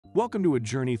Welcome to a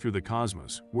journey through the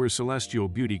cosmos, where celestial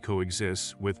beauty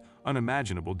coexists with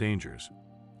unimaginable dangers.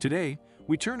 Today,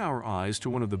 we turn our eyes to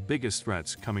one of the biggest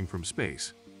threats coming from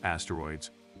space: asteroids.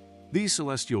 These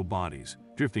celestial bodies,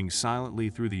 drifting silently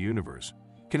through the universe,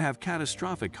 can have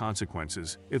catastrophic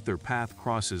consequences if their path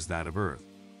crosses that of Earth.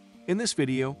 In this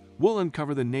video, we'll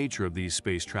uncover the nature of these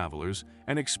space travelers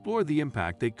and explore the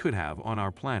impact they could have on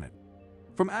our planet.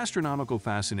 From astronomical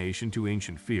fascination to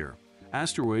ancient fear,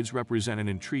 asteroids represent an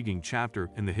intriguing chapter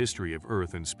in the history of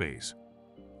Earth and space.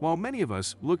 While many of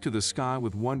us look to the sky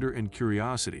with wonder and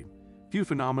curiosity, few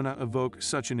phenomena evoke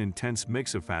such an intense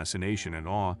mix of fascination and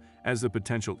awe as the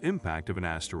potential impact of an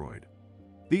asteroid.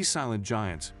 These silent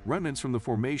giants, remnants from the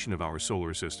formation of our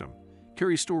solar system,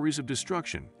 carry stories of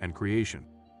destruction and creation.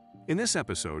 In this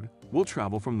episode, we'll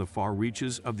travel from the far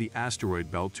reaches of the asteroid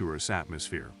belt to Earth's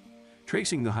atmosphere,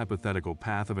 tracing the hypothetical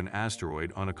path of an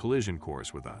asteroid on a collision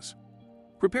course with us.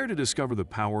 Prepare to discover the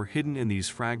power hidden in these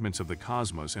fragments of the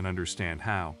cosmos and understand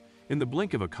how, in the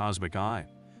blink of a cosmic eye,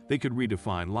 they could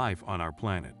redefine life on our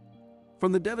planet.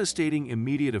 From the devastating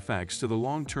immediate effects to the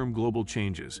long-term global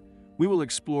changes, we will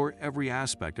explore every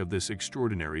aspect of this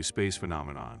extraordinary space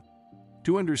phenomenon.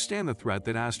 To understand the threat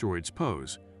that asteroids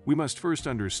pose, we must first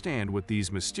understand what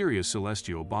these mysterious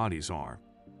celestial bodies are.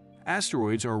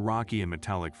 Asteroids are rocky and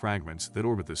metallic fragments that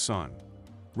orbit the Sun,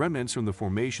 remnants from the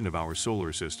formation of our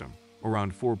solar system,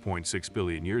 around 4.6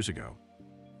 billion years ago.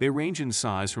 They range in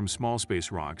size from small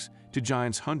space rocks to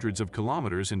giants hundreds of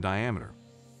kilometers in diameter.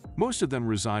 Most of them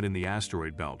reside in the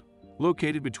asteroid belt,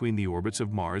 located between the orbits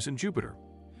of Mars and Jupiter.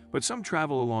 But some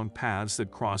travel along paths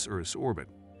that cross Earth's orbit,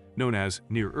 known as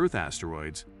near-Earth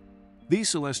asteroids. These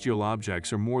celestial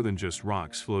objects are more than just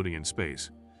rocks floating in space.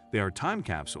 They are time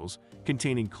capsules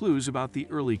containing clues about the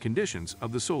early conditions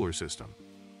of the solar system.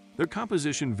 Their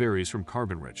composition varies from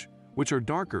carbon-rich, which are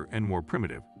darker and more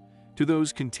primitive, to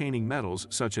those containing metals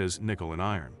such as nickel and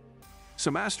iron.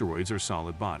 Some asteroids are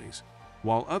solid bodies,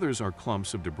 while others are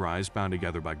clumps of debris bound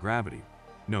together by gravity,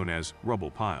 known as rubble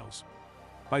piles.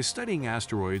 By studying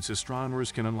asteroids,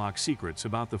 astronomers can unlock secrets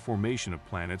about the formation of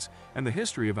planets and the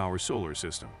history of our solar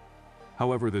system.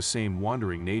 However, the same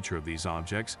wandering nature of these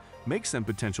objects makes them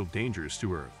potential dangers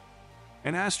to Earth.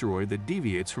 An asteroid that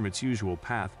deviates from its usual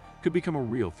path could become a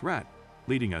real threat,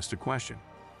 leading us to question: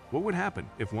 what would happen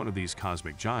if one of these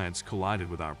cosmic giants collided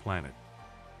with our planet?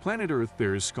 Planet Earth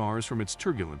bears scars from its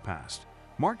turbulent past,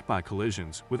 marked by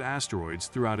collisions with asteroids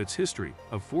throughout its history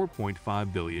of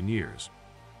 4.5 billion years.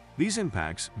 These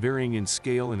impacts, varying in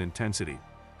scale and intensity,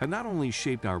 have not only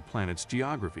shaped our planet's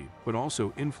geography but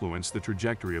also influenced the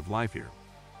trajectory of life here.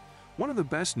 One of the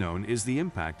best known is the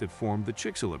impact that formed the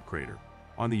Chicxulub crater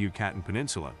on the Yucatan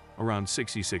Peninsula around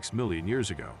 66 million years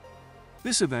ago.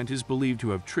 This event is believed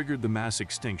to have triggered the mass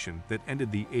extinction that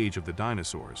ended the age of the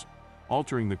dinosaurs,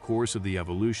 altering the course of the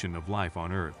evolution of life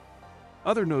on Earth.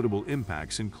 Other notable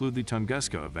impacts include the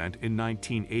Tunguska event in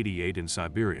 1988 in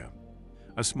Siberia.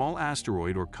 A small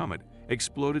asteroid or comet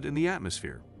exploded in the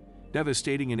atmosphere,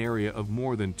 devastating an area of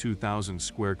more than 2,000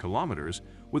 square kilometers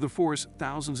with a force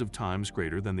thousands of times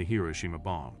greater than the Hiroshima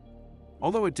bomb.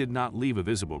 Although it did not leave a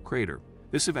visible crater,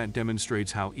 this event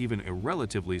demonstrates how even a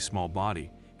relatively small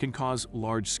body can cause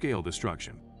large-scale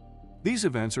destruction. These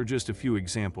events are just a few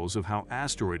examples of how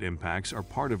asteroid impacts are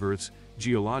part of Earth's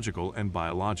geological and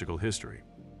biological history.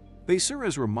 They serve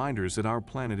as reminders that our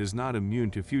planet is not immune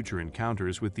to future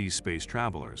encounters with these space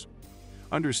travelers.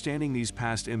 Understanding these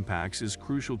past impacts is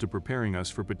crucial to preparing us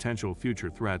for potential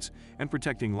future threats and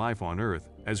protecting life on Earth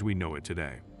as we know it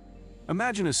today.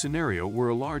 Imagine a scenario where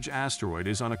a large asteroid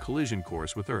is on a collision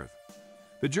course with Earth.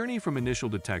 The journey from initial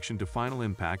detection to final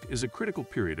impact is a critical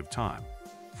period of time,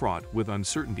 fraught with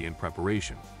uncertainty and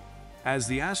preparation. As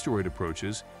the asteroid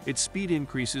approaches, its speed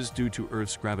increases due to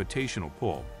Earth's gravitational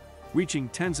pull, reaching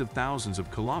tens of thousands of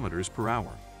kilometers per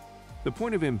hour. The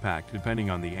point of impact,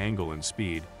 depending on the angle and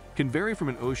speed, can vary from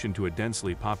an ocean to a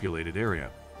densely populated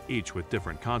area, each with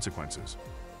different consequences.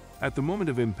 At the moment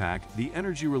of impact, the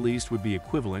energy released would be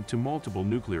equivalent to multiple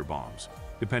nuclear bombs,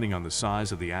 depending on the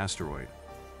size of the asteroid.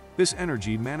 This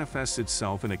energy manifests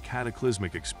itself in a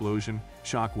cataclysmic explosion,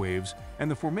 shock waves, and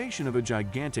the formation of a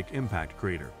gigantic impact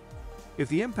crater. If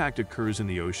the impact occurs in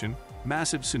the ocean,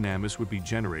 massive tsunamis would be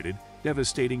generated,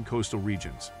 devastating coastal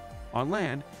regions. On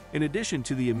land, in addition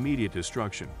to the immediate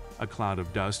destruction, a cloud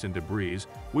of dust and debris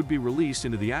would be released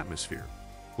into the atmosphere,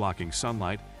 blocking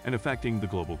sunlight and affecting the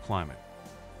global climate.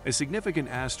 A significant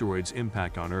asteroid's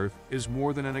impact on Earth is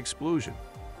more than an explosion.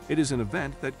 It is an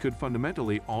event that could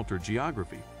fundamentally alter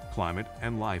geography, climate,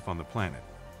 and life on the planet.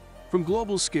 From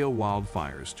global-scale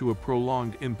wildfires to a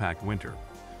prolonged impact winter,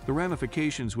 the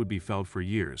ramifications would be felt for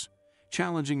years,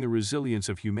 challenging the resilience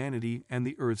of humanity and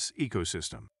the Earth's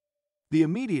ecosystem. The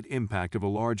immediate impact of a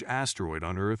large asteroid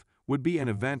on Earth would be an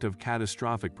event of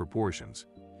catastrophic proportions.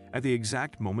 At the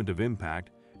exact moment of impact,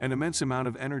 an immense amount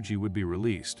of energy would be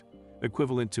released,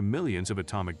 equivalent to millions of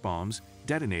atomic bombs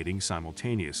detonating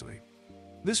simultaneously.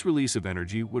 This release of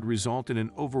energy would result in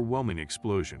an overwhelming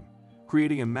explosion,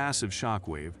 creating a massive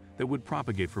shockwave that would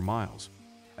propagate for miles.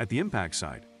 At the impact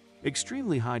site,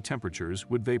 extremely high temperatures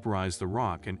would vaporize the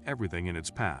rock and everything in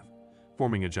its path,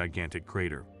 forming a gigantic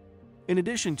crater. In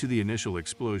addition to the initial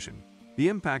explosion, the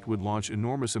impact would launch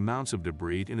enormous amounts of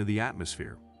debris into the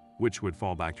atmosphere, which would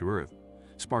fall back to Earth,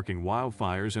 sparking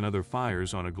wildfires and other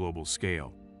fires on a global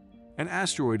scale. An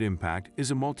asteroid impact is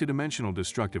a multidimensional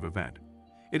destructive event.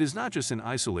 It is not just an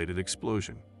isolated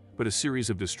explosion, but a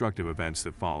series of destructive events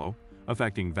that follow,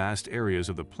 affecting vast areas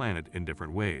of the planet in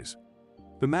different ways.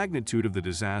 The magnitude of the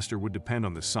disaster would depend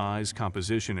on the size,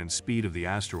 composition, and speed of the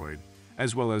asteroid,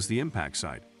 as well as the impact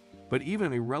site, but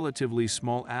even a relatively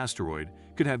small asteroid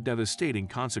could have devastating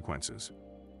consequences.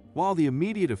 While the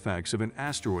immediate effects of an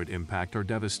asteroid impact are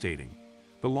devastating,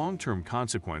 the long-term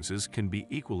consequences can be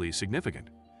equally significant,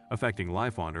 affecting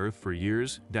life on Earth for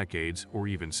years, decades, or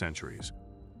even centuries.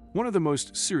 One of the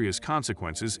most serious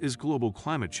consequences is global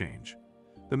climate change.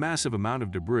 The massive amount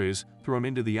of debris thrown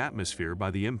into the atmosphere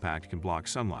by the impact can block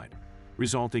sunlight,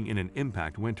 resulting in an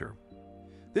impact winter.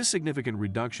 This significant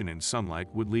reduction in sunlight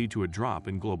would lead to a drop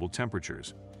in global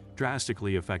temperatures,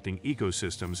 drastically affecting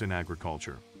ecosystems and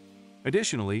agriculture.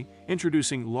 Additionally,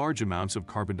 introducing large amounts of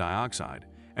carbon dioxide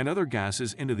and other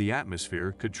gases into the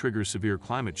atmosphere could trigger severe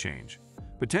climate change,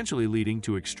 potentially leading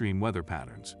to extreme weather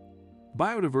patterns.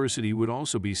 Biodiversity would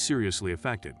also be seriously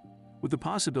affected, with the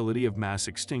possibility of mass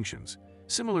extinctions,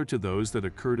 similar to those that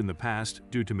occurred in the past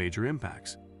due to major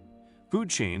impacts. Food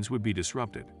chains would be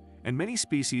disrupted, and many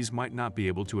species might not be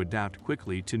able to adapt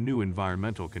quickly to new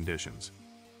environmental conditions.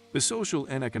 The social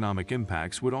and economic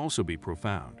impacts would also be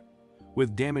profound.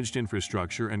 With damaged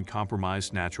infrastructure and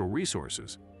compromised natural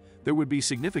resources, there would be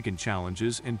significant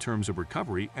challenges in terms of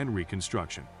recovery and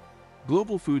reconstruction.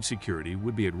 Global food security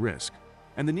would be at risk,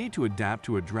 and the need to adapt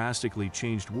to a drastically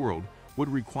changed world would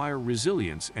require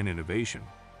resilience and innovation.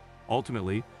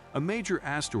 Ultimately, a major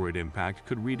asteroid impact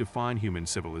could redefine human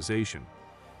civilization,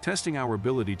 testing our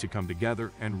ability to come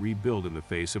together and rebuild in the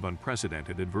face of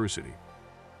unprecedented adversity.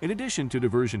 In addition to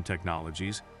diversion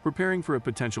technologies, preparing for a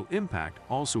potential impact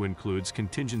also includes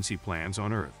contingency plans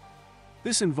on Earth.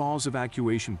 This involves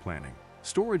evacuation planning,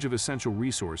 storage of essential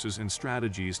resources, and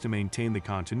strategies to maintain the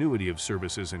continuity of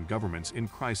services and governments in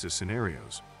crisis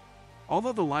scenarios.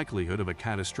 Although the likelihood of a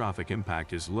catastrophic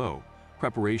impact is low,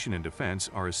 preparation and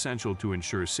defense are essential to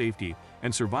ensure safety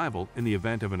and survival in the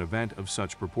event of an event of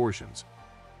such proportions.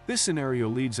 This scenario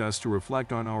leads us to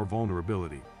reflect on our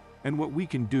vulnerability and what we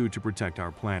can do to protect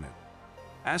our planet.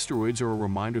 Asteroids are a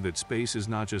reminder that space is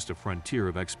not just a frontier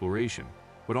of exploration,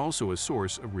 but also a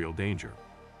source of real danger.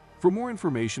 For more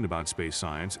information about space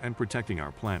science and protecting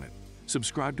our planet,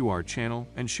 subscribe to our channel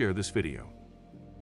and share this video.